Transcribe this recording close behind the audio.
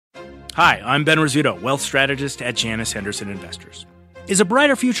Hi, I'm Ben Rizzuto, wealth strategist at Janus Henderson Investors. Is a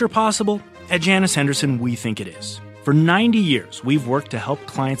brighter future possible? At Janus Henderson, we think it is. For 90 years, we've worked to help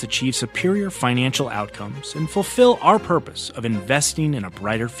clients achieve superior financial outcomes and fulfill our purpose of investing in a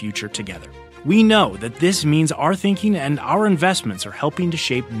brighter future together. We know that this means our thinking and our investments are helping to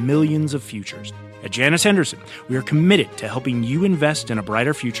shape millions of futures. At Janus Henderson, we are committed to helping you invest in a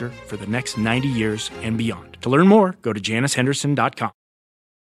brighter future for the next 90 years and beyond. To learn more, go to janushenderson.com.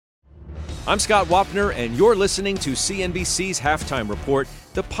 I'm Scott Wapner, and you're listening to CNBC's Halftime Report,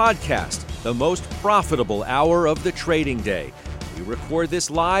 the podcast, the most profitable hour of the trading day. We record this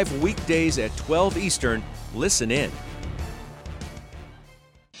live weekdays at 12 Eastern. Listen in.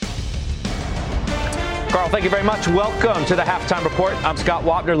 Carl, thank you very much. Welcome to the Halftime Report. I'm Scott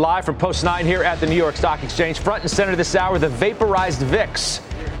Wapner, live from Post 9 here at the New York Stock Exchange. Front and center this hour, the vaporized VIX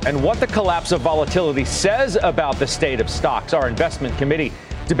and what the collapse of volatility says about the state of stocks. Our investment committee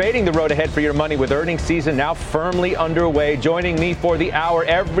debating the road ahead for your money with earnings season now firmly underway. Joining me for the hour,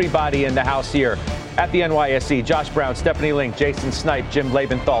 everybody in the house here at the NYSE. Josh Brown, Stephanie Link, Jason Snipe, Jim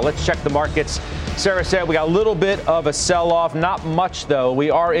Lebenthal. Let's check the markets. Sarah said we got a little bit of a sell-off. Not much, though. We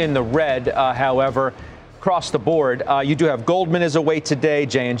are in the red, however, across the board. You do have Goldman is away today.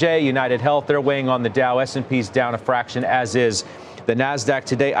 J&J, United Health, they're weighing on the Dow. S&P's down a fraction, as is the NASDAQ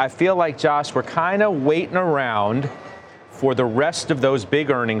today. I feel like, Josh, we're kind of waiting around for the rest of those big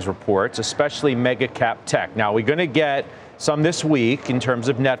earnings reports, especially mega cap tech. Now, we're going to get some this week in terms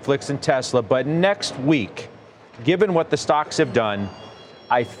of Netflix and Tesla, but next week, given what the stocks have done,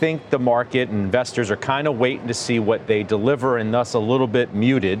 I think the market and investors are kind of waiting to see what they deliver, and thus a little bit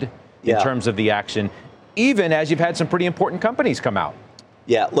muted in terms of the action, even as you've had some pretty important companies come out.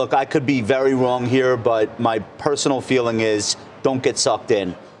 Yeah, look, I could be very wrong here, but my personal feeling is don't get sucked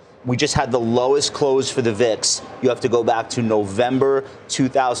in. We just had the lowest close for the VIX. You have to go back to November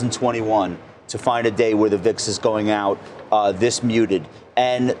 2021 to find a day where the VIX is going out this muted.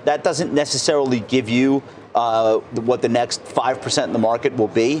 And that doesn't necessarily give you what the next 5% in the market will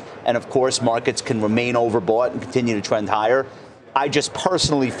be. And of course, markets can remain overbought and continue to trend higher. I just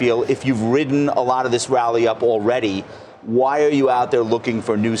personally feel if you've ridden a lot of this rally up already, why are you out there looking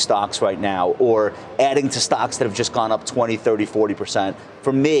for new stocks right now or adding to stocks that have just gone up 20, 30, 40%?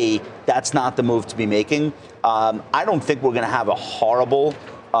 For me, that's not the move to be making. I don't think we're going to have a horrible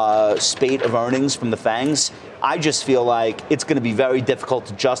spate of earnings from the FANGs. I just feel like it's going to be very difficult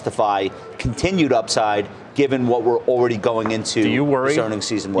to justify continued upside given what we're already going into this earnings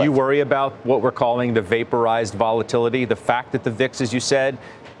season with. Do you worry about what we're calling the vaporized volatility? The fact that the VIX, as you said,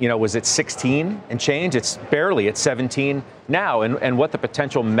 was at 16 and change. It's barely at 17 now. And what the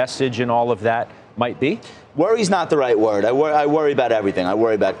potential message in all of that might be? Worry's not the right word. I worry about everything. I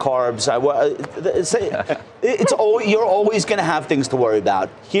worry about carbs. You're always going to have things to worry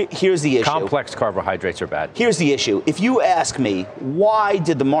about. Here's the issue. Complex carbohydrates are bad. Here's the issue. If you ask me, why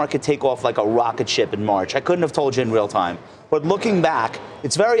did the market take off like a rocket ship in March? I couldn't have told you in real time. But looking back,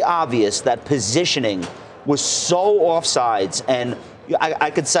 it's very obvious that positioning was so offsides, and I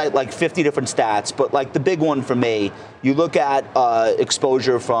could cite like 50 different stats, but like the big one for me, you look at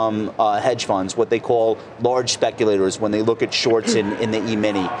exposure from hedge funds, what they call large speculators when they look at shorts in the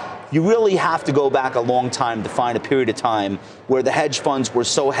E-mini. You really have to go back a long time to find a period of time where the hedge funds were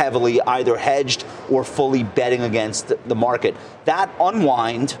so heavily either hedged or fully betting against the market. That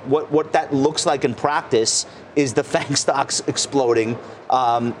unwind, what that looks like in practice, is the FANG stocks exploding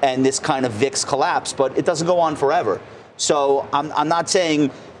and this kind of VIX collapse, but it doesn't go on forever. So I'm not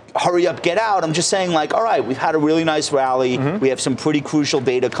saying hurry up, get out. I'm just saying, like, all right, we've had a really nice rally. Mm-hmm. We have some pretty crucial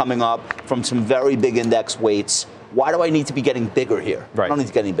data coming up from some very big index weights. Why do I need to be getting bigger here? Right. I don't need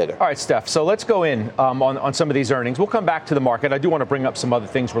to get any bigger. All right, Steph. So let's go in on some of these earnings. We'll come back to the market. I do want to bring up some other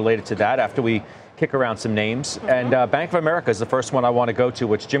things related to that after we kick around some names. Mm-hmm. And Bank of America is the first one I want to go to,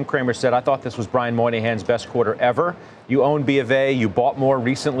 which Jim Cramer said, I thought this was Brian Moynihan's best quarter ever. You own B of A. You bought more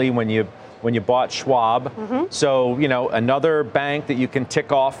recently when you bought Schwab. Mm-hmm. So, another bank that you can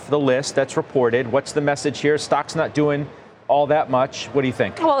tick off the list that's reported. What's the message here? Stock's not doing all that much. What do you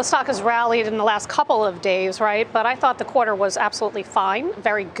think? Well, the stock has rallied in the last couple of days, right? But I thought the quarter was absolutely fine,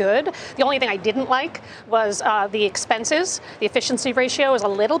 very good. The only thing I didn't like was the expenses. The efficiency ratio is a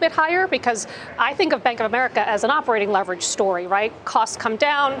little bit higher because I think of Bank of America as an operating leverage story, right? Costs come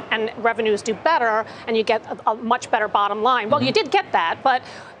down and revenues do better and you get a much better bottom line. Well, you did get that, but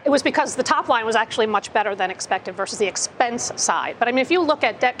It was because the top line was actually much better than expected versus the expense side. But I mean, if you look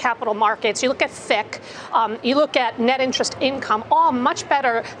at debt capital markets, you look at FICC, you look at net interest income, all much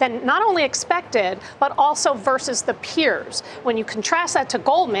better than not only expected, but also versus the peers. When you contrast that to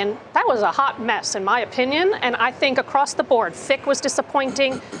Goldman, that was a hot mess, in my opinion. And I think across the board, FICC was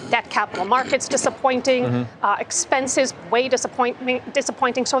disappointing, debt capital markets disappointing, expenses way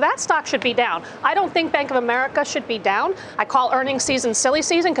disappointing. So that stock should be down. I don't think Bank of America should be down. I call earnings season silly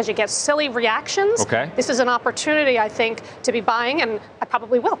season, because you get silly reactions. Okay. This is an opportunity, I think, to be buying, and I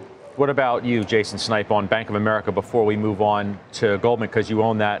probably will. What about you, Jason Snipe, on Bank of America before we move on to Goldman, because you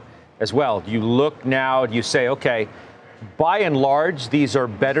own that as well? Do you look now, do you say, okay, by and large, these are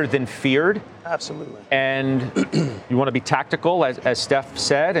better than feared? Absolutely. And you want to be tactical, as Steph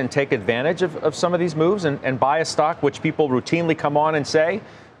said, and take advantage of some of these moves and buy a stock which people routinely come on and say,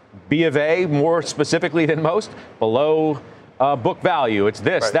 B of A, more specifically than most, below book value. It's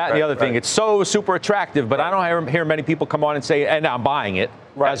this, and the other thing. It's so super attractive, but I don't hear many people come on and say, and I'm buying it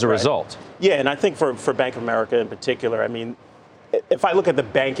as a result. Yeah, and I think for Bank of America in particular, I mean, if I look at the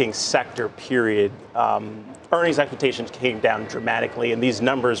banking sector, period, earnings expectations came down dramatically, and these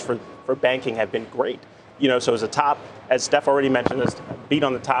numbers for banking have been great. You know, so as a top, as Steph already mentioned, as beat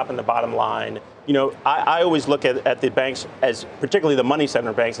on the top and the bottom line. You know, I always look at the banks, as particularly the money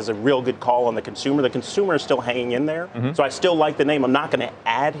center banks, as a real good call on the consumer. The consumer is still hanging in there. So I still like the name. I'm not going to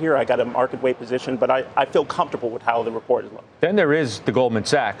add here. I got a market weight position, but I feel comfortable with how the report is looking. Then there is the Goldman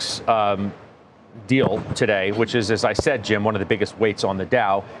Sachs deal today, which is, as I said, Jim, one of the biggest weights on the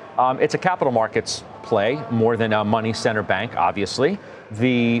Dow. It's a capital markets play more than a money center bank, obviously.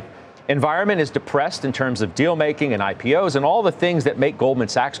 The environment is depressed in terms of deal making and IPOs and all the things that make Goldman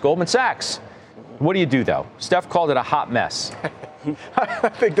Sachs Goldman Sachs. What do you do, though? Steph called it a hot mess. I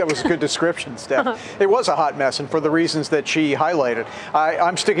think that was a good description, Steph. It was a hot mess, and for the reasons that she highlighted.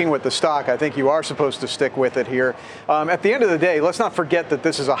 I'm sticking with the stock. I think you are supposed to stick with it here. At the end of the day, let's not forget that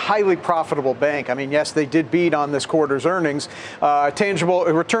this is a highly profitable bank. I mean, yes, they did beat on this quarter's earnings.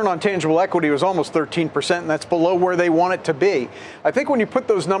 Return on tangible equity was almost 13%, and that's below where they want it to be. I think when you put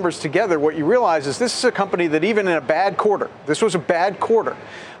those numbers together, what you realize is this is a company that even in a bad quarter, this was a bad quarter,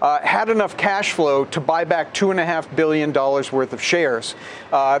 had enough cash flow to buy back $2.5 billion worth of shares.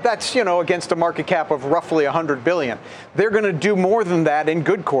 That's, against a market cap of roughly $100 billion. They're going to do more than that in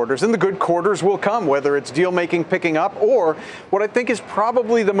good quarters, and the good quarters will come, whether it's deal making picking up, or what I think is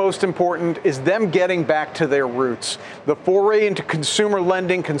probably the most important is them getting back to their roots. The foray into consumer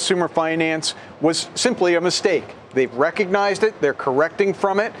lending, consumer finance was simply a mistake. They've recognized it, they're correcting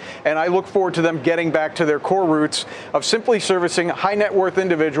from it, and I look forward to them getting back to their core roots of simply servicing high net worth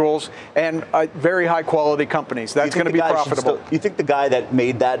individuals and very high quality companies. That's going to be profitable. You think the guy that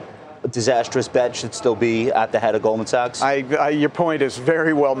made that disastrous bet should still be at the head of Goldman Sachs? Your point is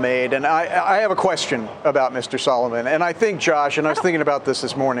very well made, and I have a question about Mr. Solomon, and I think, Josh, and I was thinking about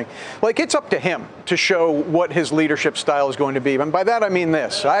this morning, it's up to him to show what his leadership style is going to be, and by that I mean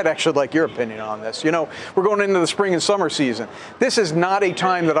this. I'd actually like your opinion on this. We're going into the spring and summer season. This is not a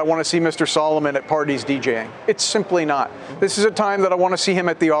time that I want to see Mr. Solomon at parties DJing. It's simply not. This is a time that I want to see him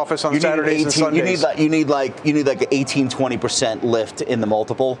at the office on Saturdays and Sundays. You need like an 18-20% lift in the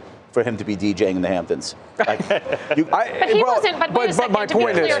multiple for him to be DJing in the Hamptons. But he wasn't. But wait a second. My to be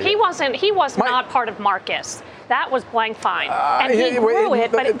point clear, is, he was not part of Marcus. That was Blank Fine, and he grew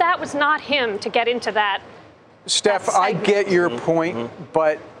it. But that was not him to get into that. Steph, I get your point,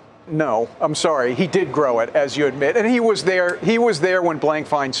 but no, I'm sorry. He did grow it, as you admit, and he was there. He was there when Blank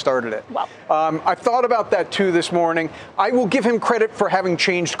Fine started it. Well, I thought about that too this morning. I will give him credit for having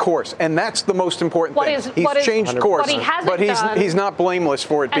changed course, and that's the most important thing. He's changed course, but he's not blameless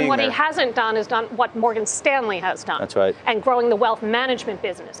for it being there. And what he hasn't done is done what Morgan Stanley has done. That's right. And growing the wealth management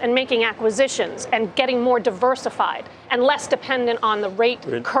business and making acquisitions and getting more diversified and less dependent on the rate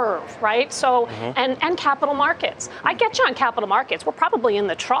curve, right? So, and capital markets. I get you on capital markets. We're probably in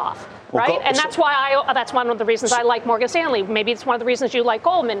the trough. Right, and that's why that's one of the reasons I like Morgan Stanley. Maybe it's one of the reasons you like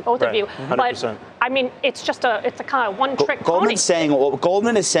Goldman, both of you. 100%. But I mean, it's a kind of one-trick Goldman pony.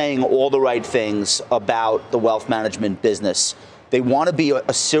 Goldman is saying all the right things about the wealth management business. They want to be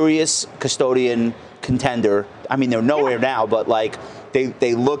a serious custodian contender. I mean, they're nowhere now, but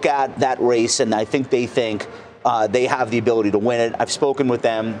they look at that race, and I think they think they have the ability to win it. I've spoken with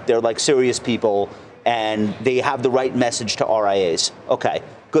them. They're serious people, and they have the right message to RIAs. Okay.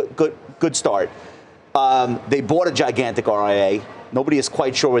 Good start. They bought a gigantic RIA. Nobody is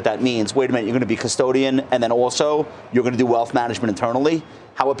quite sure what that means. Wait a minute, you're going to be custodian, and then also you're going to do wealth management internally.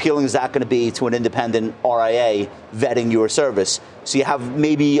 how appealing is that going to be to an independent RIA vetting your service? So you have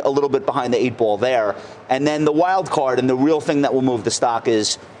maybe a little bit behind the 8 ball there. And then the wild card and the real thing that will move the stock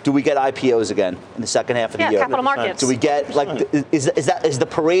is, do we get IPOs again in the second half of the year? Yeah, capital markets. Do we get, is the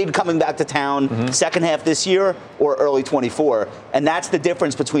parade coming back to town second half this year or early 24? And that's the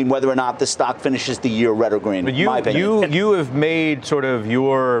difference between whether or not the stock finishes the year red or green, but in my opinion. You have made sort of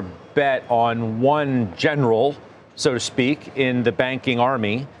your bet on one general, so to speak, in the banking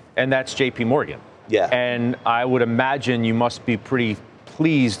army, and that's JP Morgan. Yeah. And I would imagine you must be pretty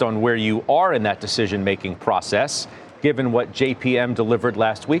pleased on where you are in that decision-making process, given what JPM delivered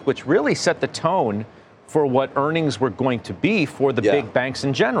last week, which really set the tone for what earnings were going to be for the big banks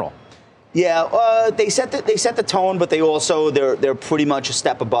in general. Yeah, they set the tone, but they're pretty much a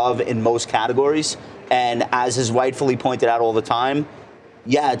step above in most categories. And as is rightfully pointed out all the time,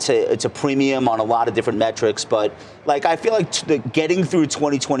 yeah, it's a premium on a lot of different metrics. But like I feel like getting through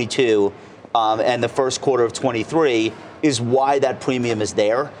 2022 and the first quarter of 23 is why that premium is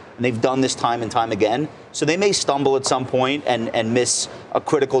there. And they've done this time and time again. So they may stumble at some point and miss a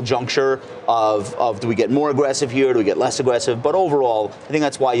critical juncture of do we get more aggressive here, do we get less aggressive? But overall, I think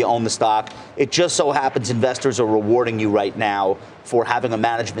that's why you own the stock. It just so happens investors are rewarding you right now for having a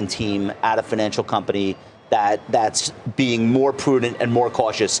management team at a financial company that's being more prudent and more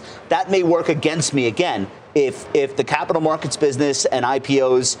cautious. That may work against me again. If the capital markets business and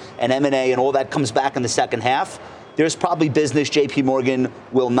IPOs and M&A and all that comes back in the second half, there's probably business JP Morgan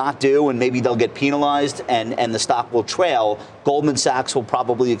will not do, and maybe they'll get penalized and the stock will trail. Goldman Sachs will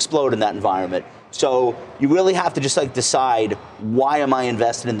probably explode in that environment. So you really have to just decide, why am I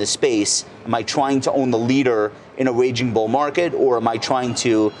invested in this space? Am I trying to own the leader in a raging bull market, or am I trying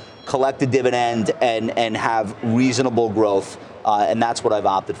to collect a dividend and have reasonable growth? And that's what I've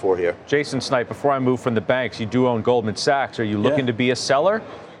opted for here. Jason Snipe, before I move from the banks, you do own Goldman Sachs. Are you looking to be a seller?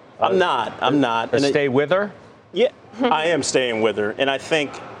 I'm not. Stay with her? Yeah, I am staying with her. And I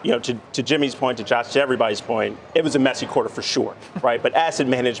think, to Jimmy's point, to Josh, to everybody's point, it was a messy quarter for sure, right? But asset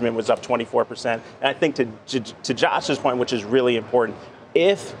management was up 24%. And I think to Josh's point, which is really important,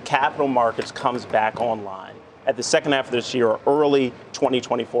 if capital markets comes back online at the second half of this year or early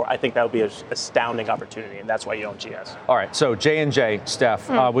 2024, I think that would be an astounding opportunity, and that's why you own GS. All right, so J&J, Steph,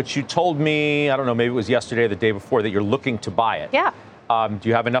 which you told me, I don't know, maybe it was yesterday or the day before, that you're looking to buy it. Yeah. Do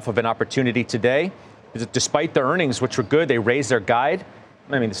you have enough of an opportunity today? Despite the earnings, which were good, they raised their guide.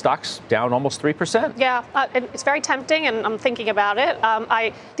 I mean, the stock's down almost 3%. Yeah, it's very tempting, and I'm thinking about it.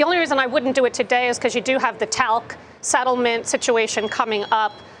 The only reason I wouldn't do it today is because you do have the talc settlement situation coming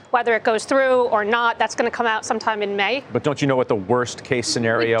up. Whether it goes through or not, that's going to come out sometime in May. But don't you know what the worst case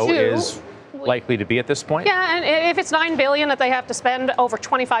scenario is likely to be at this point? Yeah, and if it's $9 billion that they have to spend over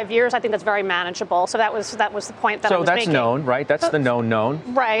 25 years, I think that's very manageable. So that was the point that I was making. So that's known, right? That's the known.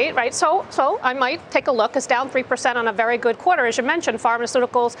 Right. So I might take a look. It's down 3% on a very good quarter. As you mentioned,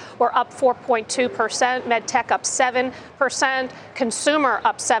 pharmaceuticals were up 4.2%, med tech up 7%, consumer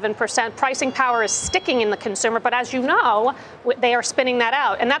up 7%. Pricing power is sticking in the consumer, but as you know, they are spinning that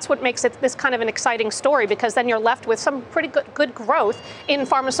out. And that's what makes it this kind of an exciting story, because then you're left with some pretty good growth in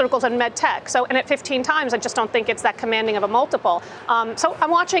pharmaceuticals and med tech. So, and at 15 times, I just don't think it's that commanding of a multiple. So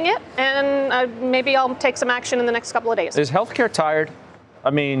I'm watching it, and maybe I'll take some action in the next couple of days. Is healthcare tired? I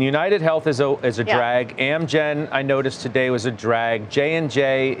mean, United Health is a drag. Amgen, I noticed today, was a drag.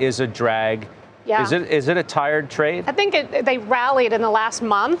 J&J is a drag. Yeah. Is it a tired trade? I think they rallied in the last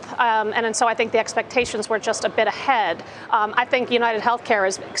month, and so I think the expectations were just a bit ahead. I think United Healthcare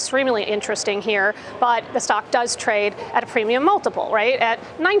is extremely interesting here, but the stock does trade at a premium multiple, right, at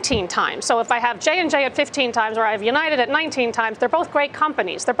 19 times. So if I have J&J at 15 times or I have United at 19 times, they're both great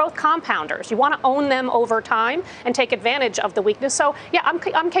companies. They're both compounders. You want to own them over time and take advantage of the weakness. So, yeah,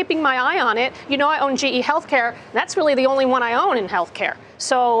 I'm keeping my eye on it. I own GE Healthcare. That's really the only one I own in healthcare.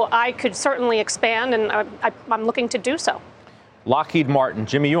 So I could certainly expand, and I'm looking to do so. Lockheed Martin.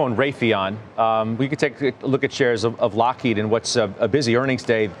 Jimmy, you own Raytheon. We could take a look at shares of Lockheed in what's a busy earnings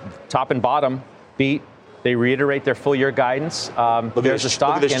day. Top and bottom beat. They reiterate their full-year guidance. There's a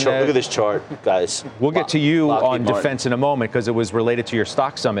stock. Look at this chart, guys. We'll get to you Lockheed on Martin. defense in a moment, because it was related to your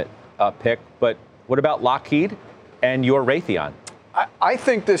stock summit pick. But what about Lockheed and your Raytheon? I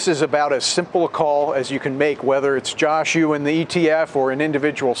think this is about as simple a call as you can make, whether it's Josh, you in the ETF or in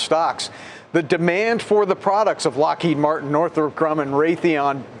individual stocks. The demand for the products of Lockheed Martin, Northrop Grumman,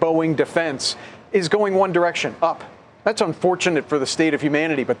 Raytheon, Boeing Defense is going one direction, up. That's unfortunate for the state of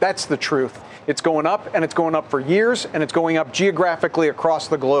humanity, but that's the truth. It's going up, and it's going up for years, and it's going up geographically across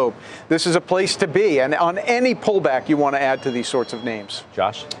the globe. This is a place to be, and on any pullback you want to add to these sorts of names.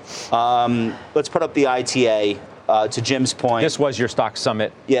 Josh? Let's put up the ITA. to Jim's point. This was your stock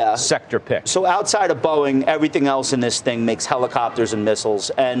summit sector pick. So outside of Boeing, everything else in this thing makes helicopters and missiles.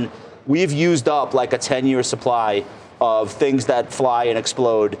 And we've used up like a 10-year supply of things that fly and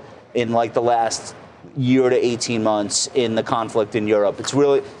explode in like the last year to 18 months in the conflict in Europe. It's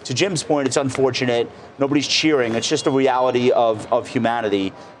really, to Jim's point, it's unfortunate. Nobody's cheering. It's just a reality of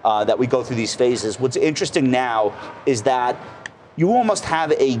humanity that we go through these phases. What's interesting now is that you almost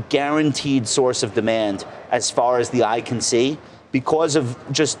have a guaranteed source of demand as far as the eye can see because of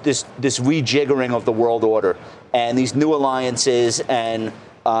just this rejiggering of the world order and these new alliances and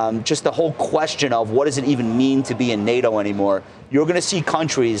just the whole question of what does it even mean to be in NATO anymore. You're going to see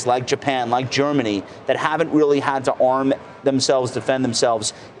countries like Japan, like Germany, that haven't really had to arm themselves, defend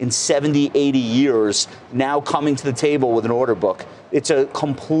themselves in 70, 80 years, now coming to the table with an order book. It's a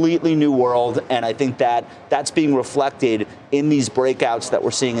completely new world, and I think that that's being reflected in these breakouts that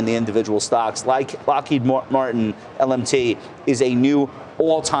we're seeing in the individual stocks. Like Lockheed Martin, LMT, is a new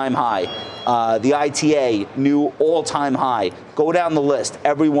all-time high. The ITA, new all-time high. Go down the list.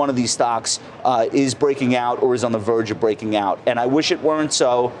 Every one of these stocks is breaking out or is on the verge of breaking out. And I wish it weren't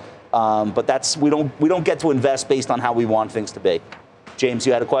so, but that's we don't get to invest based on how we want things to be. James,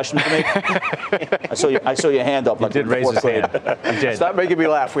 you had a question for me? I saw your hand up. You did raise his hand. You did. Stop making me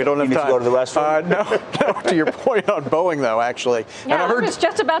laugh. We don't have time. To go to the restroom? No, to your point on Boeing, though, actually. Yeah, I was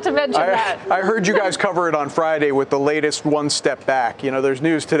just about to mention that. I heard you guys cover it on Friday with the latest one step back. You know, there's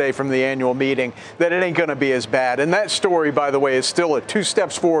news today from the annual meeting that it ain't going to be as bad. And that story, by the way, is still a 2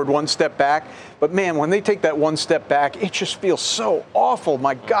 steps forward, 1 step back. But, man, when they take that 1 step back, it just feels so awful.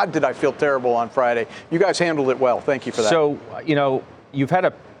 My God, did I feel terrible on Friday. You guys handled it well. Thank you for that. So, you know, you've had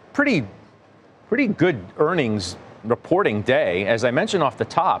a pretty good earnings reporting day. As I mentioned off the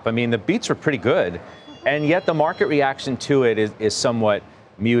top, I mean, the beats were pretty good, and yet the market reaction to it is somewhat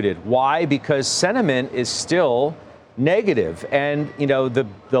muted. Why? Because sentiment is still negative, and, you know, the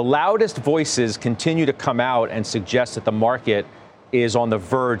loudest voices continue to come out and suggest that the market is on the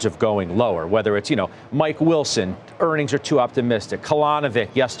verge of going lower, whether it's, you know, Mike Wilson, earnings are too optimistic.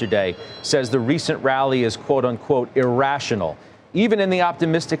 Kalanovic yesterday says the recent rally is, quote unquote, irrational. Even in the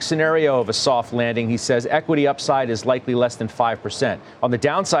optimistic scenario of a soft landing, he says equity upside is likely less than 5%. On the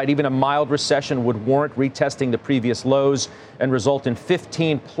downside, even a mild recession would warrant retesting the previous lows and result in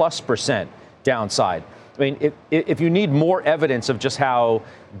 15+% downside. I mean, if you need more evidence of just how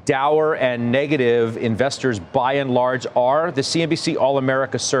dour and negative investors by and large are, the CNBC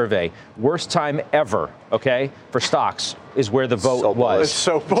All-America survey, worst time ever, okay, for stocks is where the vote was. It's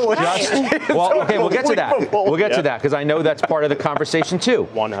so bullish. Well, okay, we'll get to that. We'll get to that because I know that's part of the conversation too.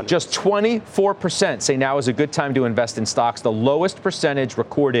 100. Just 24% say now is a good time to invest in stocks, the lowest percentage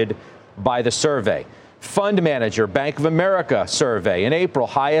recorded by the survey. Fund manager, Bank of America survey in April,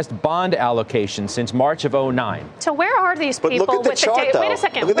 highest bond allocation since March of 2009. So where are these people with the data? Wait a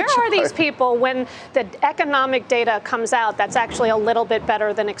second. Where are these people when the economic data comes out that's actually a little bit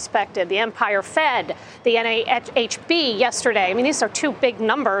better than expected? The Empire Fed, the NAHB yesterday. I mean, these are two big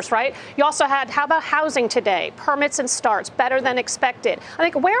numbers, right? You also had, how about housing today? Permits and starts, better than expected. I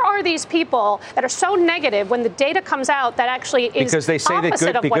think, where are these people that are so negative when the data comes out that actually is because they say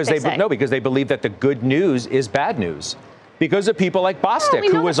opposite of what they say? No, because they believe that the good news is bad news. Because of people like Bostic,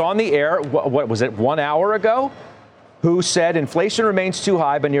 who was on the air, what was it, 1 hour ago, who said inflation remains too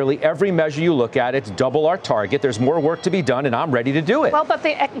high, but nearly every measure you look at, it's double our target. There's more work to be done, and I'm ready to do it. Well, but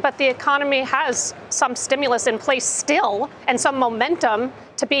the economy has some stimulus in place still and some momentum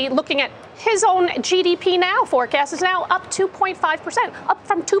to be looking at his own GDP now forecast is now up 2.5%, up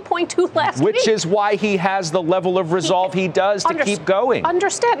from 2.2 last week. Which is why he has the level of resolve he does to keep going.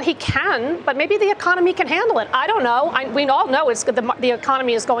 Understand, he can, but maybe the economy can handle it. I don't know. We all know the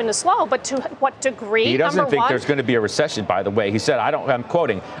economy is going to slow, but to what degree? He doesn't think there's going to be a recession, by the way. He said, I'm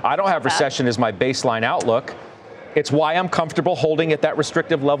quoting, I don't have recession as my baseline outlook. It's why I'm comfortable holding at that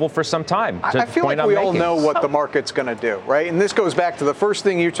restrictive level for some time. I feel like we all know what the market's going to do, right? And this goes back to the first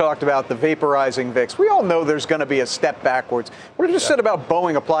thing you talked about, the vaporizing VIX. We all know there's going to be a step backwards. What I just said about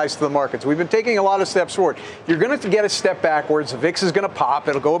Boeing applies to the markets. We've been taking a lot of steps forward. You're going to get a step backwards. The VIX is going to pop.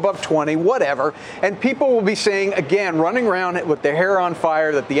 It'll go above 20, whatever. And people will be saying, again, running around with their hair on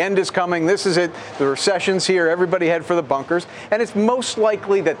fire, that the end is coming. This is it. The recession's here. Everybody head for the bunkers. And it's most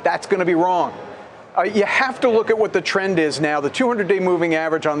likely that that's going to be wrong. You have to look at what the trend is now. The 200-day moving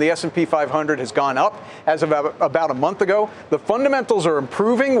average on the S&P 500 has gone up as of about a month ago. The fundamentals are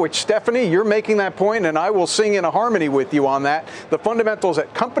improving, which, Stephanie, you're making that point, and I will sing in a harmony with you on that. The fundamentals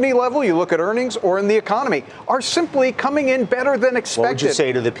at company level, you look at earnings, or in the economy, are simply coming in better than expected. What would you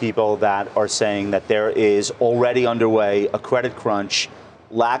say to the people that are saying that there is already underway a credit crunch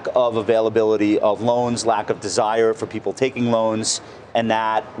lack of availability of loans, lack of desire for people taking loans, and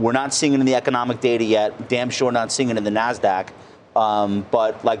that we're not seeing it in the economic data yet. Damn sure not seeing it in the NASDAQ.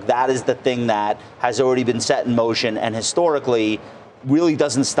 But like that is the thing that has already been set in motion and historically really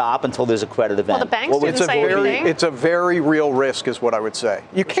doesn't stop until there's a credit event. Well, the banks didn't say anything. It's a very real risk, is what I would say.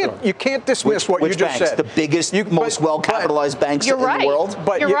 You can't dismiss what you just said. The biggest, most well-capitalized banks in the world.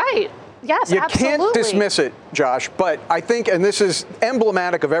 But you're right. Yes, you absolutely. can't dismiss it, Josh. But I think, and this is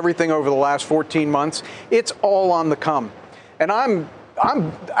emblematic of everything over the last 14 months, it's all on the come. And I'm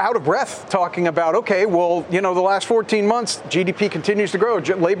out of breath talking about, okay, well, the last 14 months, GDP continues to grow,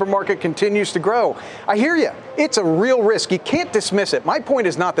 labor market continues to grow. I hear you. It's a real risk. You can't dismiss it. My point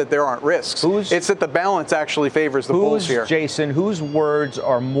is not that there aren't risks. It's that the balance actually favors the bulls here. Jason, whose words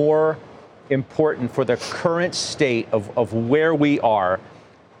are more important for the current state of where we are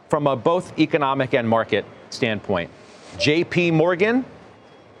from a both economic and market standpoint? J.P. Morgan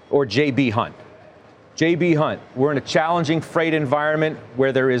or J.B. Hunt? J.B. Hunt, we're in a challenging freight environment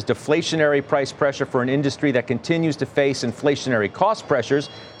where there is deflationary price pressure for an industry that continues to face inflationary cost pressures.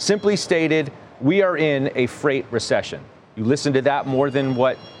 Simply stated, we are in a freight recession. You listen to that more than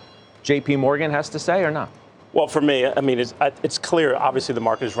what J.P. Morgan has to say or not? Well, for me, I mean, it's clear, obviously, the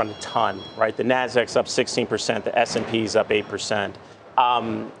market has run a ton, right? The NASDAQ's up 16%, the S&P's up 8%.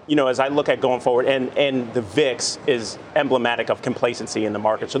 As I look at going forward, and the VIX is emblematic of complacency in the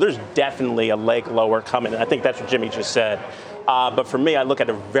market. So there's definitely a leg lower coming. And I think that's what Jimmy just said. But for me, I look at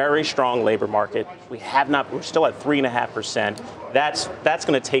a very strong labor market. We're still at 3.5%. That's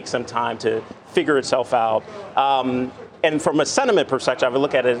going to take some time to figure itself out. And from a sentiment perspective, I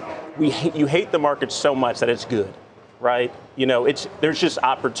look at it, you hate the market so much that it's good, right? There's just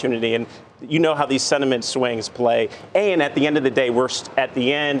opportunity, and you know how these sentiment swings play. And at the end of the day, we're at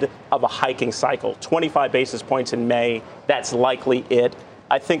the end of a hiking cycle. 25 basis points in May, that's likely it.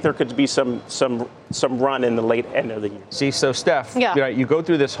 I think there could be some run in the late end of the year. See, so Steph, you go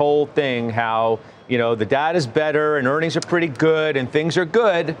through this whole thing, how, the data's better and earnings are pretty good and things are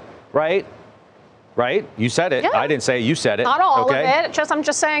good, right? Right? You said it. Yeah. I didn't say it. You said it. Not all of it. I'm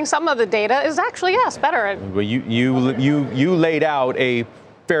just saying some of the data is actually, yes, better. Well, you laid out a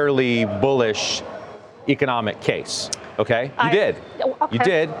fairly bullish economic case. Okay? You did. Okay. You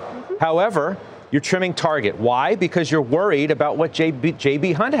did. Mm-hmm. However, you're trimming target. Why? Because you're worried about what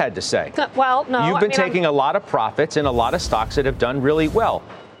J.B. Hunt had to say. Well, no. You've been taking a lot of profits in a lot of stocks that have done really well,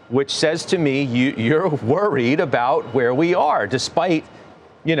 which says to me you're worried about where we are, despite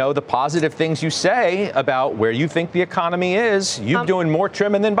the positive things you say about where you think the economy is. You're doing more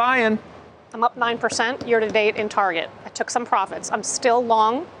trimming than buying. I'm up 9% year to date in Target. I took some profits. I'm still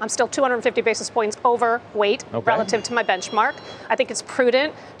long. I'm still 250 basis points overweight relative to my benchmark. I think it's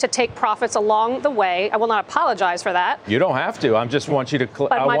prudent to take profits along the way. I will not apologize for that. You don't have to. I just want you to.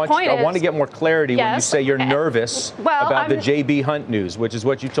 I want to get more clarity when you say you're nervous about the J.B. Hunt news, which is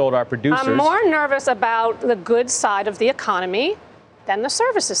what you told our producers. I'm more nervous about the good side of the economy than the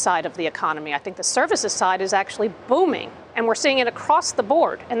services side of the economy. I think the services side is actually booming, and we're seeing it across the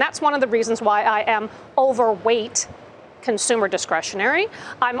board. And that's one of the reasons why I am overweight consumer discretionary.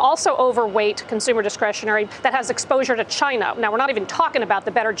 I'm also overweight consumer discretionary that has exposure to China. Now, we're not even talking about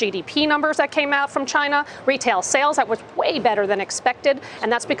the better GDP numbers that came out from China, retail sales that was way better than expected,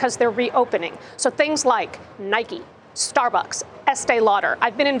 and that's because they're reopening. So things like Nike, Starbucks, Estee Lauder.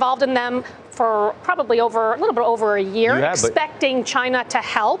 I've been involved in them for probably a little bit over a year, expecting China to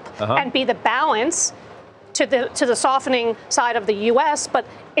help and be the balance to the softening side of the U.S. But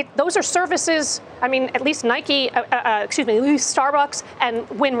those are services. I mean, at least at least Starbucks and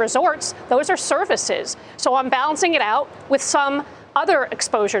Wynn Resorts, those are services. So I'm balancing it out with some other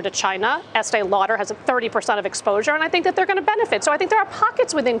exposure to China. Estee Lauder has a 30% of exposure, and I think that they're going to benefit. So I think there are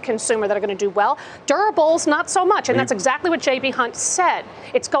pockets within consumer that are going to do well. Durables, not so much, and that's exactly what J.B. Hunt said.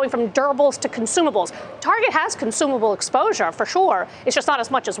 It's going from durables to consumables. Target has consumable exposure, for sure. It's just not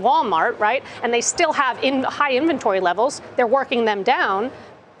as much as Walmart, right? And they still have high inventory levels. They're working them down.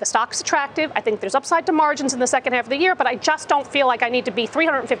 The stock's attractive. I think there's upside to margins in the second half of the year, but I just don't feel like I need to be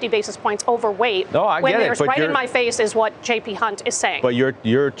 350 basis points overweight when there's right in my face is what J.P. Hunt is saying. But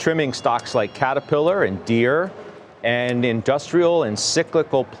you're trimming stocks like Caterpillar and Deere and industrial and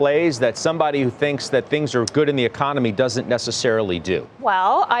cyclical plays that somebody who thinks that things are good in the economy doesn't necessarily do.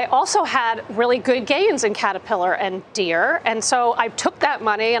 Well, I also had really good gains in Caterpillar and Deere, and so I took that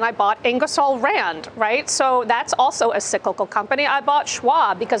money and I bought Ingersoll Rand, right? So that's also a cyclical company. I bought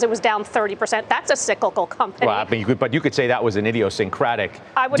Schwab because it was down 30%. That's a cyclical company. Well, but you could say that was an idiosyncratic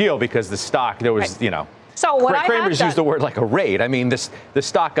deal because the stock, there was, So what Kramer's used the word like a raid. I mean, the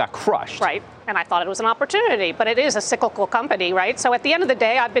stock got crushed. Right. and I thought it was an opportunity. But it is a cyclical company, right? So at the end of the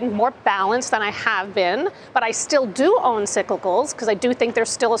day, I've been more balanced than I have been, but I still do own cyclicals because I do think there's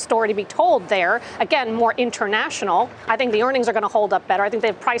still a story to be told there. Again, more international. I think the earnings are going to hold up better. I think they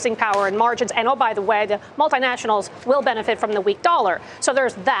have pricing power and margins. And oh, by the way, the multinationals will benefit from the weak dollar. So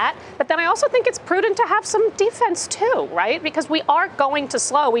there's that. But then I also think it's prudent to have some defense too, right? Because we are going to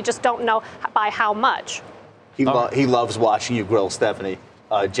slow. We just don't know by how much. He loves watching you grill Stephanie.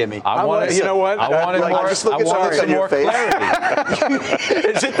 Jimmy. You know what? I wanted more clarity.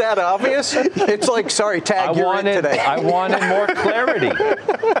 Is it that obvious? It's like, sorry, tag, you're in today. I wanted more clarity.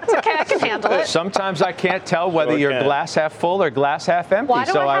 It's okay, I can handle it. Sometimes I can't tell whether you're glass half full or glass half empty. Why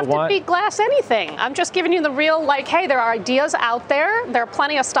do I have to be glass anything? I'm just giving you the real, like, hey, there are ideas out there. There are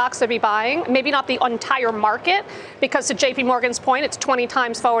plenty of stocks to be buying. Maybe not the entire market, because to JP Morgan's point, it's 20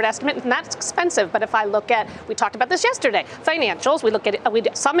 times forward estimate, and that's expensive. But if I look at, we talked about this yesterday, financials, we look at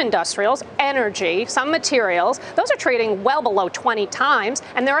some industrials, energy, some materials. Those are trading well below 20 times.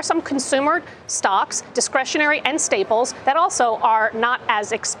 And there are some consumer stocks, discretionary and staples, that also are not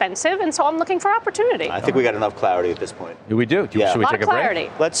as expensive. And so I'm looking for opportunity. I think we got enough clarity at this point. We do. Should we take a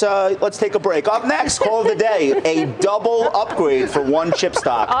break? Let's take a break. Up next, call of the day, a double upgrade for one chip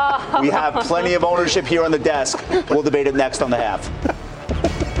stock. We have plenty of ownership here on the desk. We'll debate it next on The Half.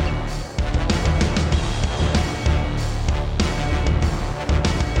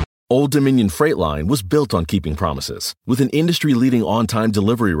 Old Dominion Freight Line was built on keeping promises. With an industry-leading on-time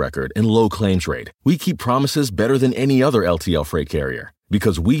delivery record and low claims rate, we keep promises better than any other LTL freight carrier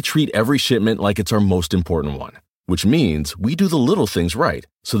because we treat every shipment like it's our most important one, which means we do the little things right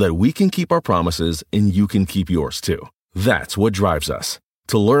so that we can keep our promises and you can keep yours too. That's what drives us.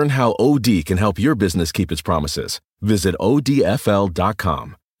 To learn how OD can help your business keep its promises, visit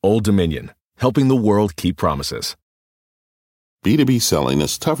odfl.com. Old Dominion, helping the world keep promises. B2B selling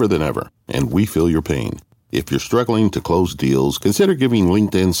is tougher than ever, and we feel your pain. If you're struggling to close deals, consider giving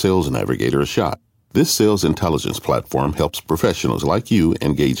LinkedIn Sales Navigator a shot. This sales intelligence platform helps professionals like you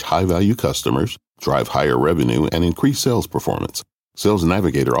engage high-value customers, drive higher revenue, and increase sales performance. Sales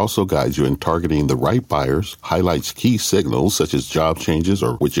Navigator also guides you in targeting the right buyers, highlights key signals such as job changes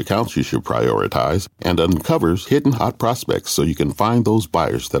or which accounts you should prioritize, and uncovers hidden hot prospects so you can find those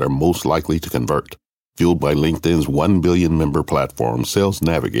buyers that are most likely to convert. Fueled by LinkedIn's 1 billion member platform, Sales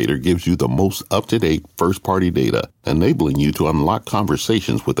Navigator gives you the most up-to-date first-party data, enabling you to unlock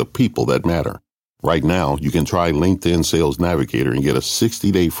conversations with the people that matter. Right now, you can try LinkedIn Sales Navigator and get a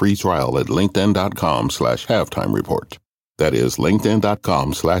 60-day free trial at linkedin.com/halftime report. That is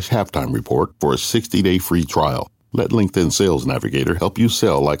linkedin.com/halftime report for a 60-day free trial. Let LinkedIn Sales Navigator help you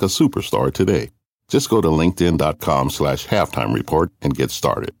sell like a superstar today. Just go to linkedin.com/halftime report and get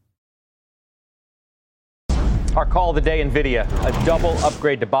started. Our call of the day, NVIDIA, a double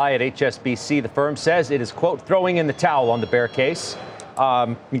upgrade to buy at HSBC. The firm says it is, quote, throwing in the towel on the bear case.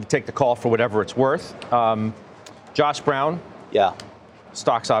 You can take the call for whatever it's worth. Josh Brown. Yeah.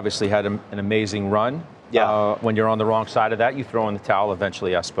 Stocks obviously had an amazing run. Yeah. When you're on the wrong side of that, you throw in the towel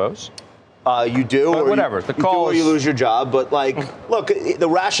eventually, I suppose. You do. But whatever. The call or you lose your job. But, look, the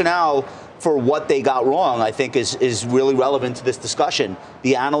rationale for what they got wrong, I think, is really relevant to this discussion.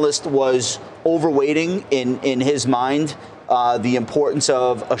 The analyst was overweighting in his mind the importance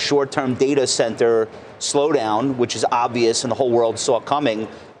of a short-term data center slowdown, which is obvious and the whole world saw coming.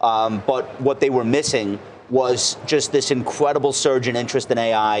 But what they were missing was just this incredible surge in interest in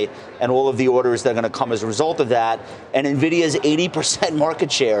AI and all of the orders that are going to come as a result of that. And NVIDIA's 80%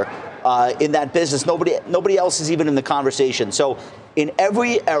 market share in that business, nobody else is even in the conversation. So in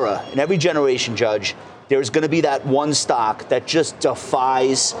every era, in every generation, Judge, there's going to be that one stock that just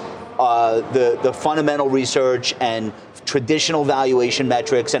defies the fundamental research and traditional valuation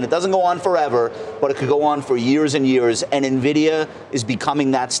metrics, and it doesn't go on forever, but it could go on for years and years, and NVIDIA is becoming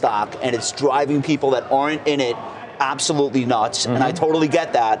that stock, and it's driving people that aren't in it absolutely nuts, and I totally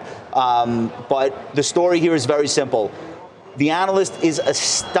get that. But the story here is very simple. The analyst is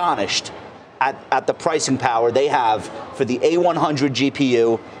astonished at the pricing power they have for the A100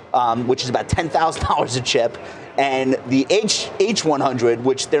 GPU, which is about $10,000 a chip, and the H100,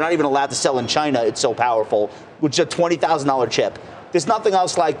 which they're not even allowed to sell in China, it's so powerful, which is a $20,000 chip. There's nothing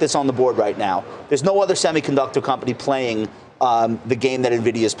else like this on the board right now. There's no other semiconductor company playing the game that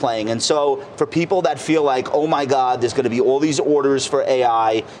NVIDIA is playing. And so for people that feel like, oh my God, there's going to be all these orders for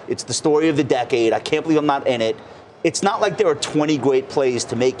AI, it's the story of the decade, I can't believe I'm not in it. It's not like there are 20 great plays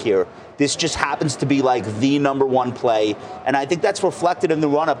to make here. This just happens to be like the number one play. And I think that's reflected in the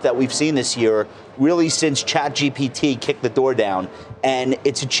run-up that we've seen this year, really since ChatGPT kicked the door down. And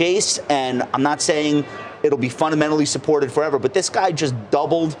it's a chase, and I'm not saying it'll be fundamentally supported forever. But this guy just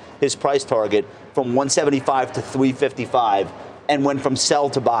doubled his price target from 175 to 355 and went from sell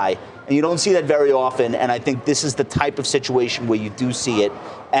to buy. And you don't see that very often, and I think this is the type of situation where you do see it.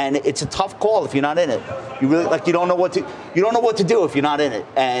 And it's a tough call if you're not in it. You really you don't know what to do if you're not in it.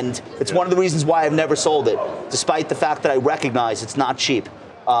 And it's one of the reasons why I've never sold it, despite the fact that I recognize it's not cheap.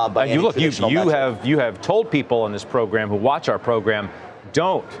 You have told people on this program who watch our program,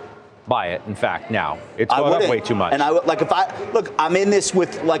 don't buy it. In fact, now it's going up way too much. And I'm in this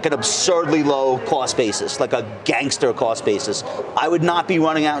with like an absurdly low cost basis, like a gangster cost basis. I would not be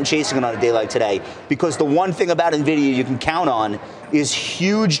running out and chasing it on a day like today, because the one thing about Nvidia you can count on is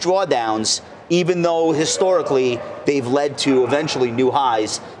huge drawdowns, even though historically they've led to eventually new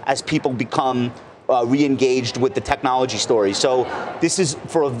highs as people become re-engaged with the technology story. So this is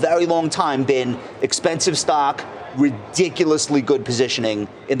for a very long time been expensive stock, ridiculously good positioning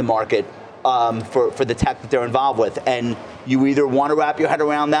in the market for the tech that they're involved with. And you either want to wrap your head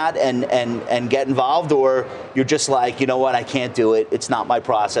around that and get involved, or you're just like, you know what, I can't do it. It's not my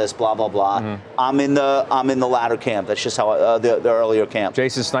process, blah, blah, blah. Mm-hmm. I'm in the latter camp. That's just how the earlier camp.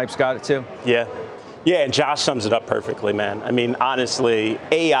 Jason Snipes got it too? Yeah, and Josh sums it up perfectly, man. I mean, honestly,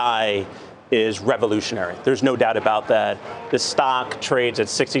 AI is revolutionary. There's no doubt about that. The stock trades at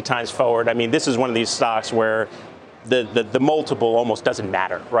 60 times forward. I mean, this is one of these stocks where the multiple almost doesn't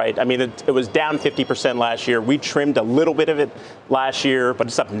matter, right? I mean, it was down 50% last year. We trimmed a little bit of it last year, but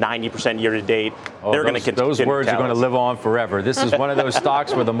it's up 90% year to date. They're going to continue. Those words are going to live on forever. This is one of those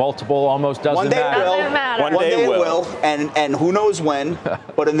stocks where the multiple almost doesn't matter. One day it will, and who knows when.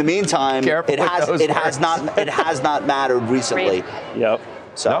 But in the meantime, it has not mattered recently. Yep.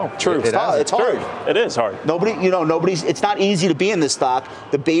 So no, true. It's hard. It is hard. It's not easy to be in this stock.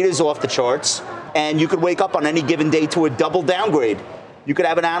 The beta's off the charts, and you could wake up on any given day to a double downgrade. You could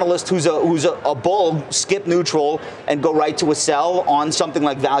have an analyst who's a bull skip neutral and go right to a sell on something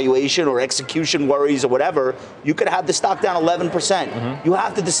like valuation or execution worries or whatever. You could have the stock down 11%. Mm-hmm. You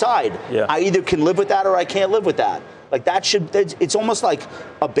have to decide. Yeah. I either can live with that or I can't live with that. Like it's almost like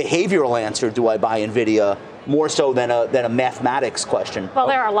a behavioral answer. Do I buy Nvidia? More so than a mathematics question. Well,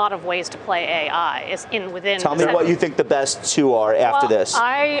 there are a lot of ways to play AI. Within. Tell me what you think the best two are after this.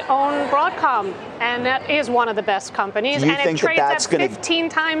 I own Broadcom, and that is one of the best companies, and it trades at 15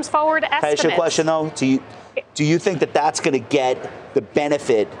 times forward estimates. Can I ask you a question, though? Do you think that that's going to get the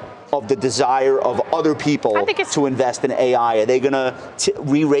benefit of the desire of other people to invest in AI? Are they going to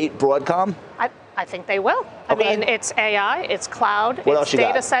re-rate Broadcom? I think they will. Okay. I mean, it's AI, it's cloud, it's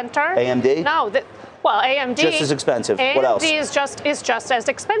data center. AMD? No, AMD just as expensive. AMD what else? is just as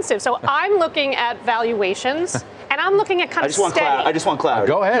expensive. So I'm looking at valuations, and I'm looking at steady. I just want clarity.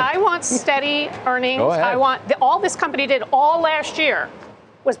 Go ahead. I want steady earnings. Go ahead. I want all this company did all last year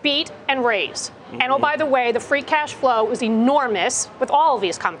was beat and raise. Mm-hmm. And by the way, the free cash flow was enormous with all of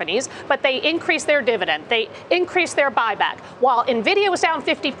these companies, but they increased their dividend. They increased their buyback. While Nvidia was down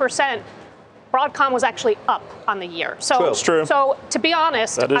 50%, Broadcom was actually up on the year. So, true. So to be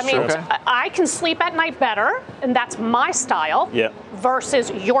honest, I can sleep at night better, and that's my style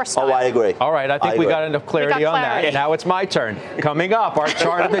versus your style. Oh, I agree. All right, I think we got enough clarity on that. Now it's my turn. Coming up, our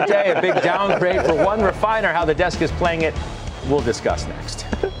chart of the day, a big downgrade for one refiner. How the desk is playing it, we'll discuss next.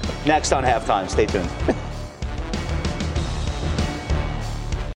 Next on Halftime. Stay tuned.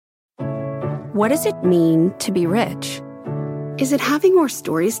 What does it mean to be rich? Is it having more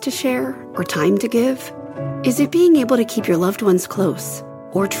stories to share or time to give? Is it being able to keep your loved ones close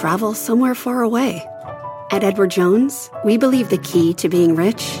or travel somewhere far away? At Edward Jones, we believe the key to being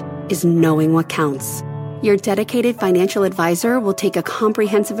rich is knowing what counts. Your dedicated financial advisor will take a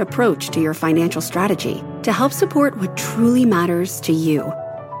comprehensive approach to your financial strategy to help support what truly matters to you.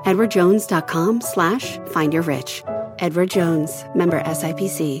 EdwardJones.com/findyourrich. Edward Jones, member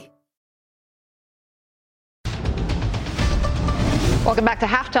SIPC. Welcome back to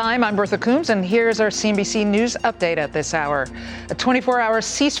Halftime. I'm Bertha Coombs, and here's our CNBC News update at this hour. A 24-hour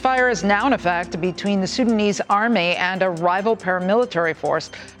ceasefire is now in effect between the Sudanese army and a rival paramilitary force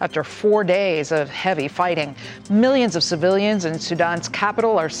after 4 days of heavy fighting. Millions of civilians in Sudan's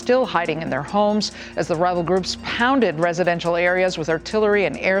capital are still hiding in their homes as the rival groups pounded residential areas with artillery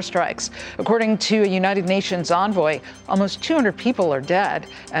and airstrikes. According to a United Nations envoy, almost 200 people are dead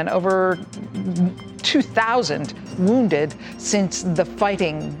and over 2,000 wounded since the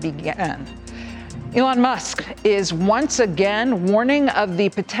fighting began. Elon Musk is once again warning of the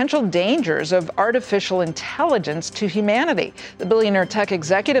potential dangers of artificial intelligence to humanity. The billionaire tech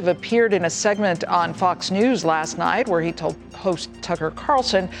executive appeared in a segment on Fox News last night where he told host Tucker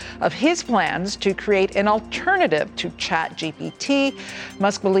Carlson of his plans to create an alternative to ChatGPT.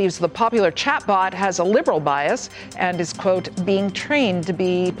 Musk believes the popular chatbot has a liberal bias and is, quote, being trained to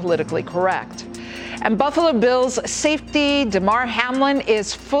be politically correct. And Buffalo Bills safety Damar Hamlin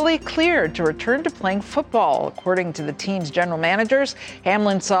is fully cleared to return to playing football. According to the team's general managers,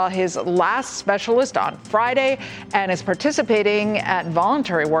 Hamlin saw his last specialist on Friday and is participating at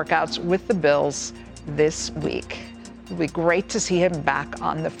voluntary workouts with the Bills this week. It'll be great to see him back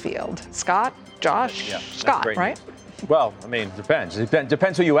on the field. Scott, Josh, yeah, Scott, right? Well, I mean, depends. It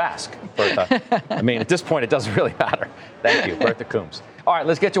depends who you ask, Bertha. I mean, at this point, it doesn't really matter. Thank you, Bertha Coombs. All right,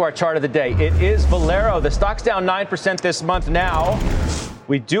 let's get to our chart of the day. It is Valero. The stock's down 9% this month now.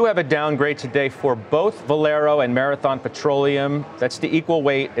 We do have a downgrade today for both Valero and Marathon Petroleum. That's the equal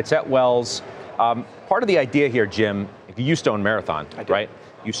weight. It's at Wells. Part of the idea here, Jim, you used to own Marathon, right?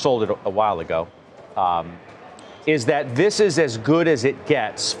 You sold it a while ago. Is that this is as good as it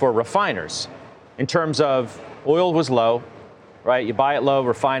gets for refiners in terms of oil was low, right? You buy it low,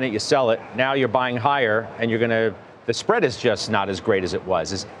 refine it, you sell it. Now you're buying higher, and the spread is just not as great as it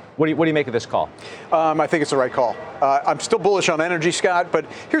was. What do you make of this call? I think it's the right call. I'm still bullish on energy, Scott, but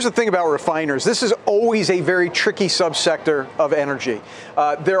here's the thing about refiners. This is always a very tricky subsector of energy.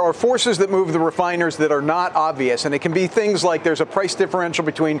 There are forces that move the refiners that are not obvious, and it can be things like there's a price differential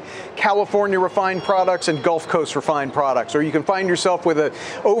between California refined products and Gulf Coast refined products, or you can find yourself with an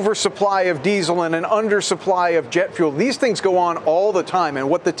oversupply of diesel and an undersupply of jet fuel. These things go on all the time, and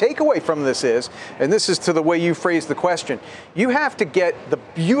what the takeaway from this is, and this is to the way you phrased the question, you have to get the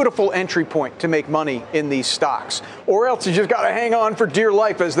beautiful entry point to make money in these stocks, or else you just got to hang on for dear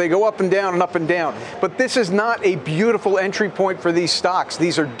life as they go up and down and up and down. But this is not a beautiful entry point for these stocks.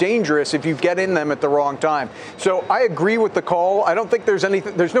 These are dangerous if you get in them at the wrong time. So I agree with the call. I don't think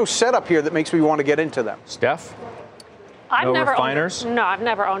there's no setup here that makes me want to get into them. Steph? I've never refiners? I've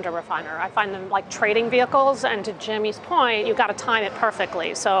never owned a refiner. I find them like trading vehicles, and to Jimmy's point, you've got to time it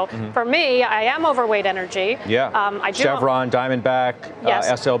perfectly. So for me, I am overweight energy. Yeah. I do Chevron, Diamondback, yes.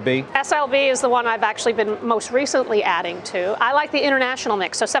 SLB. SLB is the one I've actually been most recently adding to. I like the international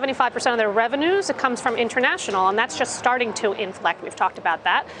mix. So 75% of their revenues, it comes from international, and that's just starting to inflect. We've talked about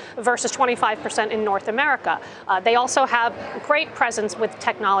that, versus 25% in North America. They also have great presence with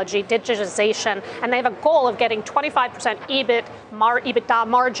technology, digitization, and they have a goal of getting 25% EBITDA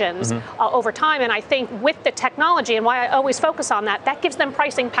margins over time. And I think with the technology, and why I always focus on that, that gives them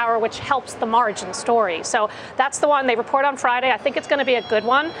pricing power, which helps the margin story. So that's the one they report on Friday. I think it's going to be a good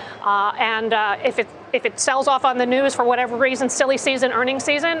one. And if it sells off on the news for whatever reason, silly season, earnings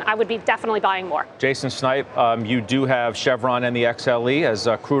season, I would be definitely buying more. Jason Snipe, you do have Chevron and the XLE as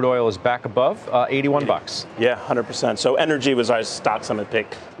crude oil is back above $81. Yeah, 100%. So energy was our stock summit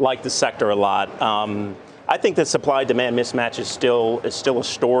pick. Like the sector a lot. I think the supply-demand mismatch is still a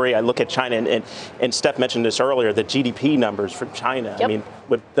story. I look at China, and Steph mentioned this earlier, the GDP numbers from China. Yep. I mean,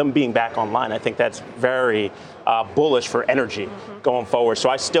 with them being back online, I think that's very bullish for energy going forward. So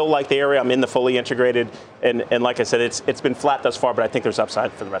I still like the area. I'm in the fully integrated, and like I said, it's been flat thus far, but I think there's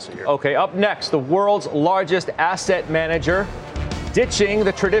upside for the rest of the year. Okay, up next, the world's largest asset manager ditching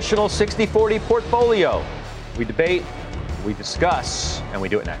the traditional 60-40 portfolio. We debate, we discuss, and we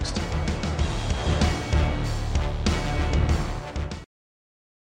do it next.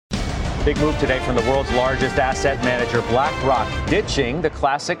 Big move today from the world's largest asset manager, BlackRock, ditching the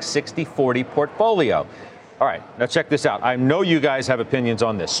classic 60-40 portfolio. All right, now check this out. I know you guys have opinions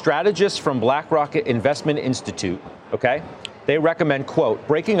on this. Strategists from BlackRock Investment Institute, okay, they recommend, quote,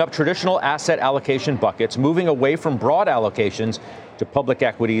 breaking up traditional asset allocation buckets, moving away from broad allocations to public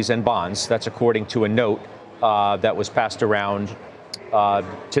equities and bonds. That's according to a note that was passed around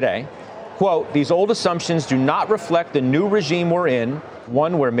today. Quote, these old assumptions do not reflect the new regime we're in,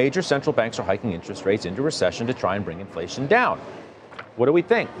 one where major central banks are hiking interest rates into recession to try and bring inflation down. What do we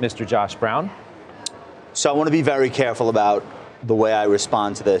think, Mr. Josh Brown? So I want to be very careful about the way I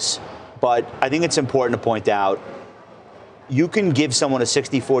respond to this, but I think it's important to point out you can give someone a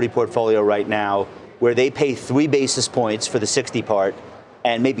 60-40 portfolio right now where they pay 3 basis points for the 60 part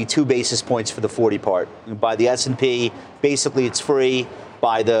and maybe 2 basis points for the 40 part. By the S&P, basically it's free.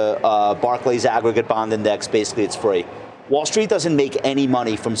 By the Barclays Aggregate Bond Index, basically it's free. Wall Street doesn't make any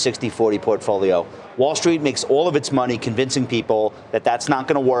money from 60-40 portfolio. Wall Street makes all of its money convincing people that that's not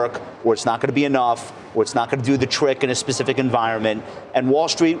going to work, or it's not going to be enough, or it's not going to do the trick in a specific environment. And Wall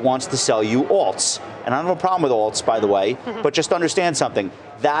Street wants to sell you alts. And I don't have a problem with alts, by the way, but just understand something.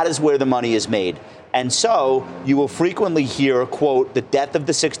 That is where the money is made. And so you will frequently hear, quote, the death of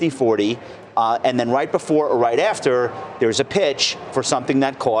the 60-40, and then right before or right after, there's a pitch for something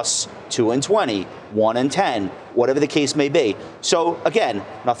that costs 2 and 20, 1 and 10, whatever the case may be. So again,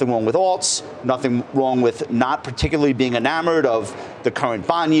 nothing wrong with alts, nothing wrong with not particularly being enamored of the current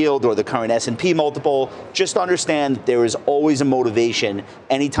bond yield or the current S&P multiple. Just understand that there is always a motivation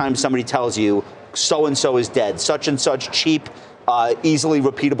anytime somebody tells you so-and-so is dead, such and such cheap, easily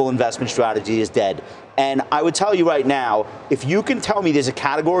repeatable investment strategy is dead. And I would tell you right now, if you can tell me there's a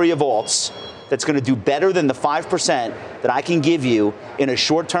category of alts that's going to do better than the 5% that I can give you in a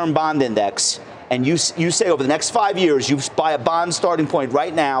short-term bond index, and you say over the next 5 years, you buy a bond starting point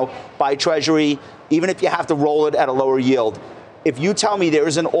right now, buy Treasury, even if you have to roll it at a lower yield, if you tell me there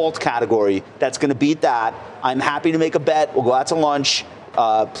is an alt category that's going to beat that, I'm happy to make a bet. We'll go out to lunch.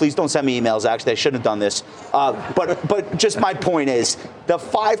 Please don't send me emails. Actually, I shouldn't have done this. But just my point is, the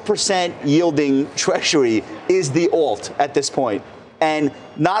 5% yielding Treasury is the alt at this point. And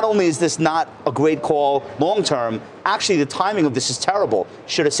not only is this not a great call long term, actually the timing of this is terrible.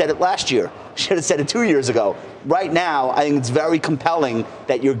 Should have said it last year. Should have said it 2 years ago. Right now, I think it's very compelling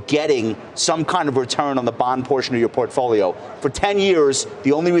that you're getting some kind of return on the bond portion of your portfolio. For 10 years,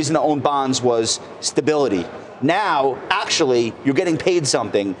 the only reason to own bonds was stability. Now, actually, you're getting paid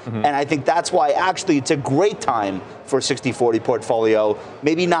something, and I think that's why actually it's a great time for a 60-40 portfolio.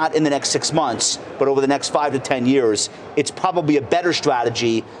 Maybe not in the next 6 months, but over the next 5 to 10 years, it's probably a better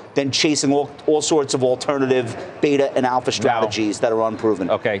strategy than chasing all sorts of alternative beta and alpha strategies that are unproven.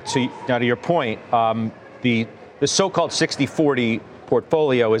 Okay, so now to your point, the so-called 60-40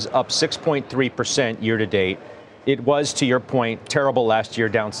 portfolio is up 6.3% year to date. It was, to your point, terrible last year,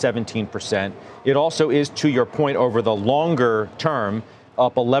 down 17%. It also is, to your point, over the longer term,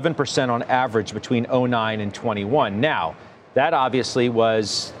 up 11% on average between 09 and 21. Now, that obviously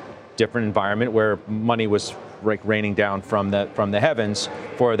was a different environment where money was raining down from the heavens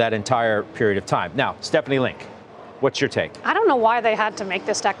for that entire period of time. Now, Stephanie Link, what's your take? I don't know why they had to make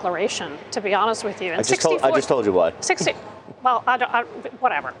this declaration, to be honest with you. And I just told you why. Well,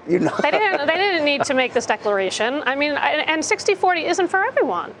 whatever. They didn't need to make this declaration. I mean, and 60-40 isn't for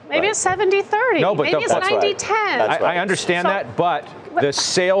everyone. Maybe it's 70-30. No, but maybe it's 90-10. Right. I understand that, but the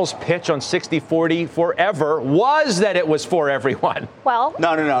sales pitch on 60-40 forever was that it was for everyone. Well,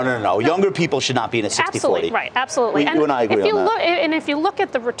 no. Younger people should not be in a 60-40. Absolutely, right, absolutely. You and I agree on that. And if you look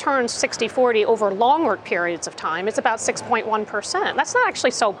at the returns 60-40 over longer periods of time, it's about 6.1%. That's not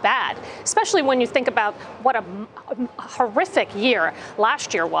actually so bad, especially when you think about what a horrific year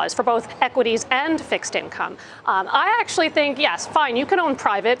last year was for both equities and fixed income. I actually think, yes, fine, you can own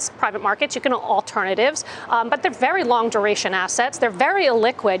private markets, you can own alternatives, but they're very long duration assets. They're very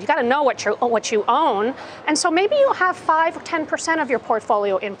illiquid. You got to know what you own, and so maybe you'll have 5 or 10% of your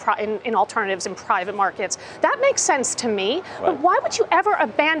portfolio in alternatives in private markets. That makes sense to me. Right. But why would you ever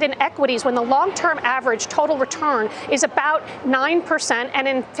abandon equities when the long-term average total return is about 9%, and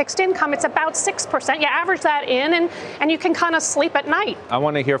in fixed income it's about 6%? You average that in, and you can kind of sleep at night. I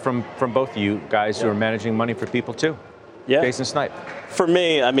want to hear from both of you guys who are managing money for people too. Yeah. Jason Snipe. For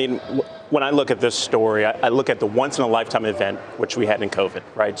me, I mean, when I look at this story, I look at the once-in-a-lifetime event, which we had in COVID,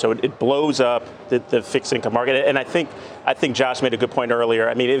 right? So it blows up the fixed income market. And I think Josh made a good point earlier.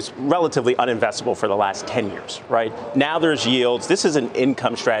 I mean, it was relatively uninvestable for the last 10 years, right? Now there's yields. This is an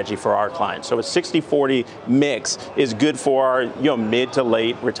income strategy for our clients. So a 60-40 mix is good for our mid to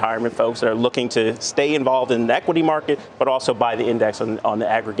late retirement folks that are looking to stay involved in the equity market, but also buy the index on the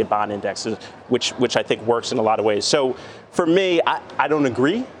aggregate bond indexes, which I think works in a lot of ways. So for me, I don't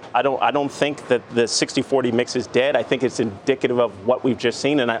agree. I don't think that the 60-40 mix is dead. I think it's indicative of what we've just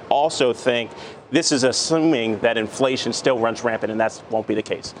seen. And I also think this is assuming that inflation still runs rampant, and that won't be the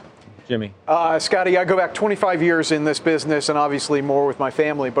case. Jimmy. Scotty, I go back 25 years in this business and obviously more with my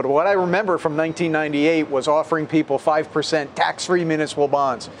family. But what I remember from 1998 was offering people 5% tax-free municipal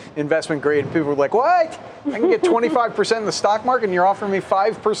bonds, investment grade. And people were like, what? I can get 25% in the stock market and you're offering me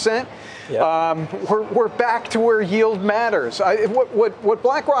 5%? Yep. We're back to where yield matters. What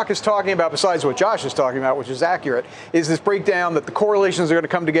BlackRock is talking about, besides what Josh is talking about, which is accurate, is this breakdown that the correlations are going to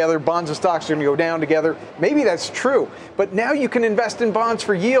come together, bonds and stocks are going to go down together. Maybe that's true, but now you can invest in bonds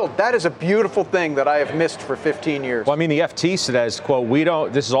for yield. That is a beautiful thing that I have missed for 15 years. Well, I mean, the FT says,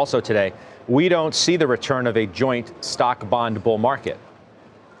 quote, this is also today, we don't see the return of a joint stock bond bull market.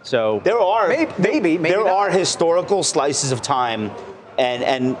 So there are maybe there are historical slices of time.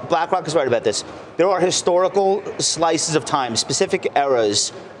 and BlackRock is right about this. There are historical slices of time, specific eras,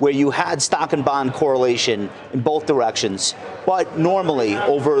 where you had stock and bond correlation in both directions. But normally,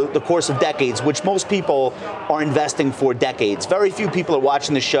 over the course of decades, which most people are investing for decades, very few people are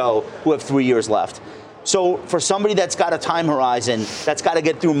watching the show who have 3 years left. So for somebody that's got a time horizon, that's got to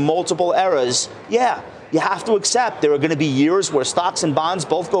get through multiple eras, yeah, you have to accept there are going to be years where stocks and bonds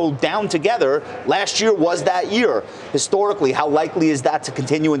both go down together. Last year was that year. Historically, how likely is that to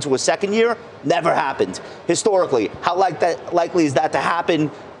continue into a second year? Never happened. Historically, how likely is that to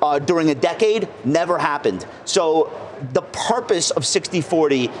happen during a decade? Never happened. So the purpose of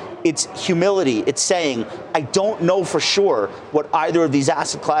 60-40, it's humility. It's saying, I don't know for sure what either of these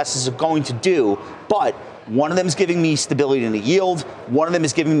asset classes are going to do, but one of them is giving me stability in the yield. One of them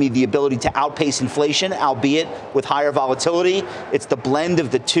is giving me the ability to outpace inflation, albeit with higher volatility. It's the blend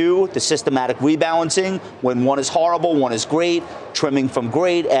of the two, the systematic rebalancing. When one is horrible, one is great. Trimming from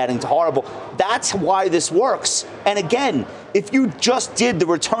great, adding to horrible. That's why this works. And again, if you just did the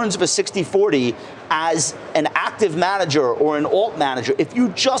returns of a 60-40 as an active manager or an alt manager, if you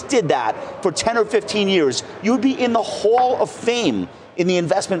just did that for 10 or 15 years, you would be in the Hall of Fame in the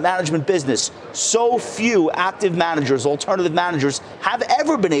investment management business. So few active managers, alternative managers, have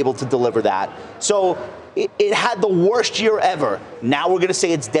ever been able to deliver that. So it had the worst year ever. Now we're going to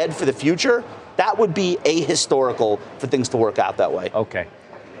say it's dead for the future. That would be ahistorical for things to work out that way. Okay.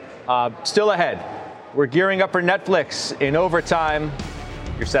 Still ahead. We're gearing up for Netflix in overtime.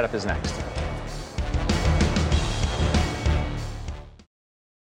 Your setup is next.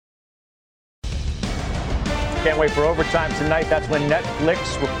 Can't wait for overtime tonight. That's when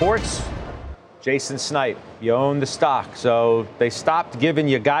Netflix reports. Jason Snipe, you own the stock. So they stopped giving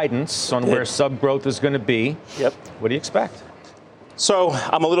you guidance on where sub-growth is going to be. Yep. What do you expect? So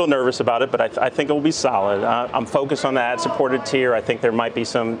I'm a little nervous about it, but I think it will be solid. I'm focused on the ad-supported tier. I think there might be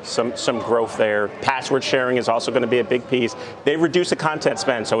some growth there. Password sharing is also going to be a big piece. They reduced the content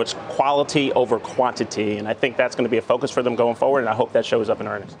spend, so it's quality over quantity, and I think that's going to be a focus for them going forward, and I hope that shows up in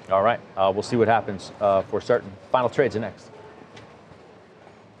earnings. All right. We'll see what happens for certain. Final trades are next.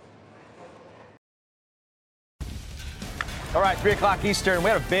 All right, 3 o'clock Eastern. We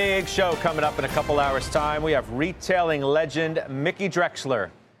have a big show coming up in a couple hours' time. We have retailing legend Mickey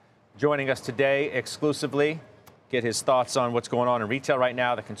Drexler joining us today exclusively. Get his thoughts on what's going on in retail right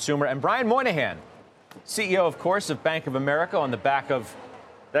now, the consumer. And Brian Moynihan, CEO, of course, of Bank of America, on the back of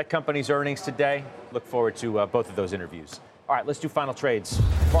that company's earnings today. Look forward to both of those interviews. All right, let's do final trades.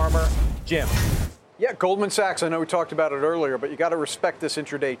 Farmer, Jim. Yeah, Goldman Sachs, I know we talked about it earlier, but you got to respect this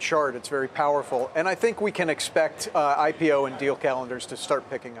intraday chart. It's very powerful. And I think we can expect IPO and deal calendars to start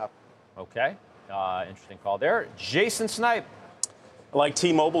picking up. Okay. Interesting call there. Jason Snipe. I like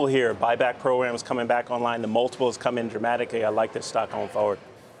T-Mobile here. Buyback programs coming back online. The multiples come in dramatically. I like this stock going forward.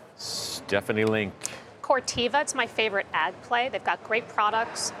 Stephanie Link. Corteva, it's my favorite ad play. They've got great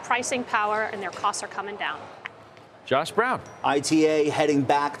products, pricing power, and their costs are coming down. Josh Brown. ITA heading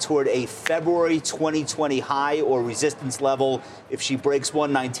back toward a February 2020 high or resistance level. If she breaks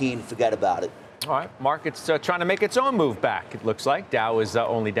 119, forget about it. All right. Market's trying to make its own move back, it looks like. Dow is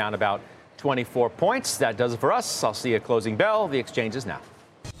only down about 24 points. That does it for us. I'll see you at closing bell. The exchange is now.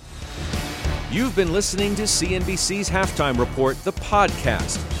 You've been listening to CNBC's Halftime Report, the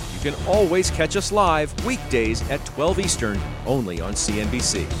podcast. You can always catch us live weekdays at 12 Eastern, only on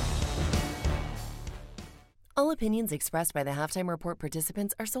CNBC. All opinions expressed by the Halftime Report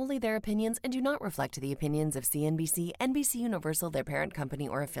participants are solely their opinions and do not reflect the opinions of CNBC, NBC Universal, their parent company,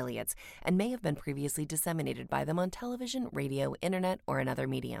 or affiliates, and may have been previously disseminated by them on television, radio, internet, or another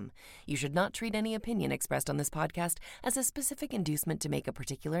medium. You should not treat any opinion expressed on this podcast as a specific inducement to make a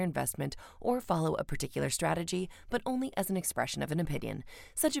particular investment or follow a particular strategy, but only as an expression of an opinion.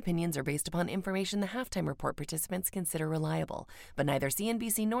 Such opinions are based upon information the Halftime Report participants consider reliable, but neither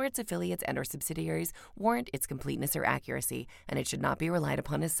CNBC nor its affiliates and or subsidiaries warrant its completeness or accuracy, and it should not be relied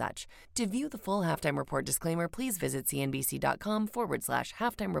upon as such. To view the full Halftime Report disclaimer, please visit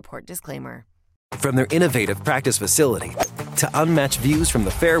cnbc.com/halftime report disclaimer. From their innovative practice facility to unmatched views from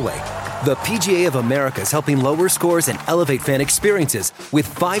the fairway, the PGA of America is helping lower scores and elevate fan experiences with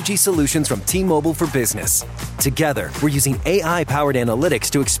 5G solutions from T-Mobile for Business. Together, we're using AI-powered analytics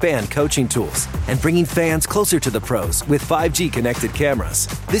to expand coaching tools and bringing fans closer to the pros with 5G connected cameras.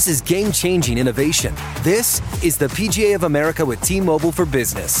 This is game-changing innovation. This is the PGA of America with T-Mobile for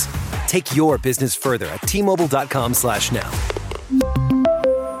Business. Take your business further at T-Mobile.com/now.